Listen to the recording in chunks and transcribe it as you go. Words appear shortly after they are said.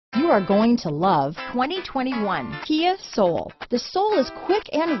are going to love 2021 Kia Soul. The Soul is quick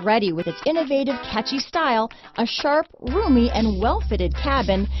and ready with its innovative, catchy style, a sharp, roomy, and well-fitted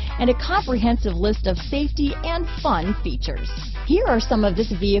cabin, and a comprehensive list of safety and fun features. Here are some of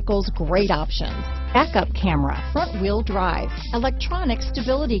this vehicle's great options: backup camera, front-wheel drive, electronic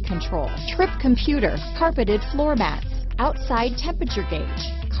stability control, trip computer, carpeted floor mats, outside temperature gauge,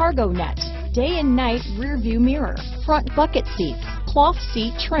 cargo net, day and night rear view mirror, front bucket seats, cloth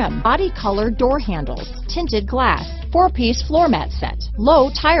seat trim, body color door handles, tinted glass, 4-piece floor mat set, low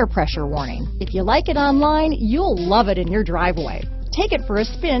tire pressure warning. If you like it online, you'll love it in your driveway. Take it for a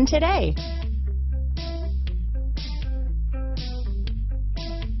spin today.